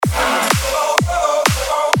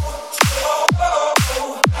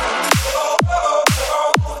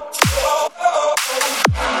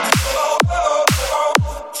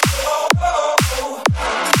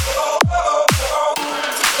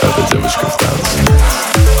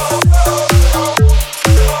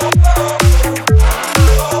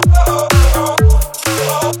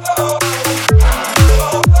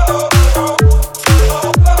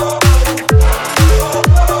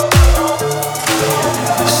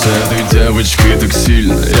девочкой так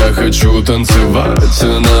сильно я хочу танцевать.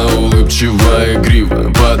 Она улыбчивая,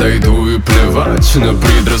 игрива, подойду и плевать на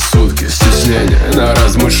предрассудки, стеснение, на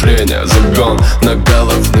размышления, загон, на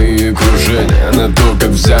головные кружения, на то, как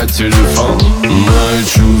взять телефон. Мои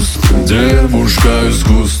чувства, девушка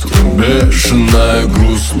искусство, бешеная,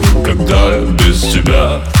 грустно, когда я без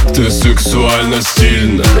тебя. Ты сексуально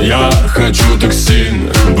стильно, я хочу так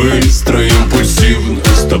сильно, быстро, импульсивно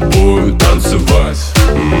с тобой танцевать.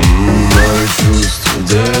 Мои чувства,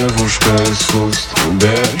 девушка искусство,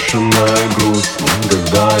 бешеная, грустно,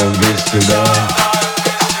 когда я без тебя.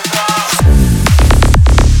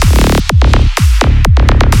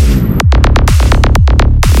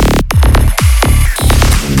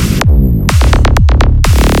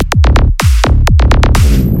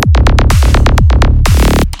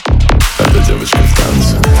 Девочка в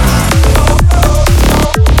танце.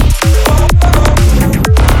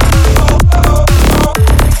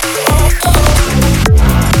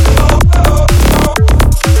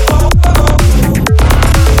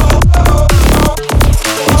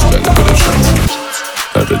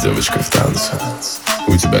 Эта девочка в танце.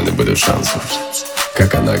 У тебя не будет шансов.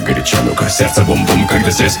 Как она горяча, ну-ка, сердце бум-бум,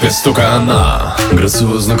 когда здесь без стука. Она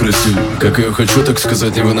грациозно красива, как ее хочу, так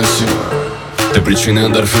сказать, невыносимо. Ты причина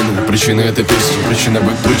эндорфина, причина этой песни, причина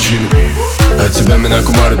быть причиной. От тебя меня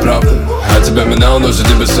кумарит правда, от тебя меня уносит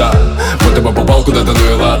небеса. Будто бы попал куда-то,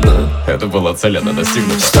 ну и ладно. Это была цель, она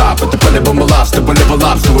достигнута. Стоп, это по-любому лав, ты по-любому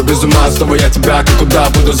лав. Снова без ума, снова я тебя как куда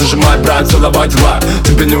буду зажимать, брать, целовать лап.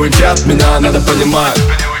 Тебе не уйти от меня, надо понимать. Тебе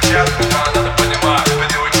не уйти от меня, надо понимать. Тебе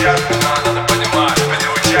не уйти от меня, надо понимать. Тебе не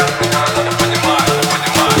уйти от меня, надо понимать.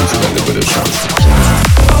 У тебя не будет шансов.